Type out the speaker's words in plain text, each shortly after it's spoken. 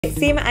It's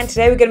Seema and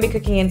today we're going to be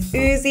cooking an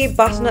oozy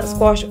butternut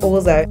squash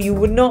orzo. You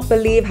would not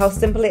believe how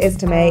simple it is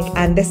to make,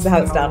 and this is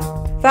how it's done.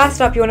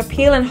 First up, you want to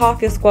peel in half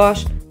your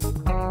squash,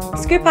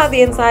 scoop out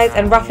the insides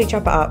and roughly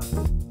chop it up.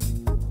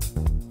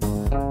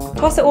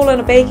 Toss it all on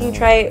a baking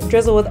tray,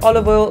 drizzle with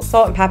olive oil,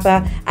 salt and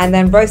pepper, and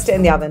then roast it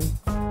in the oven.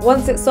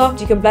 Once it's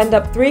soft, you can blend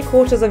up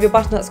 3/4 of your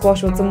butternut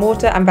squash with some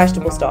water and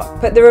vegetable stock.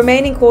 Put the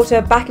remaining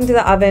quarter back into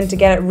the oven to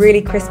get it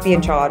really crispy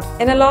and charred.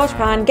 In a large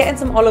pan, get in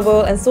some olive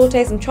oil and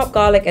saute some chopped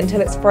garlic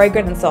until it's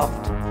fragrant and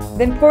soft.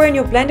 Then pour in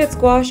your blended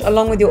squash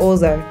along with your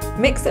orzo.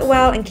 Mix it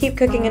well and keep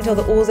cooking until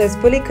the orzo is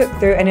fully cooked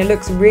through and it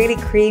looks really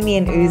creamy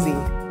and oozy.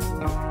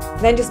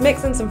 Then just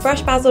mix in some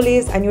fresh basil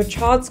leaves and your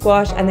charred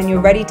squash and then you're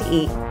ready to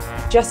eat.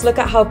 Just look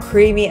at how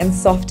creamy and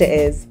soft it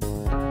is.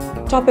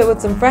 Top it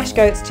with some fresh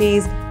goat's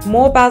cheese,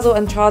 more basil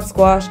and charred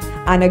squash,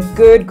 and a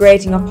good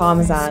grating of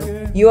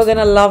Parmesan. You are going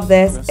to love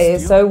this. It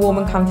is so warm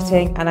and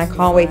comforting and I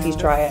can't wait for you to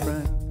try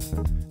it.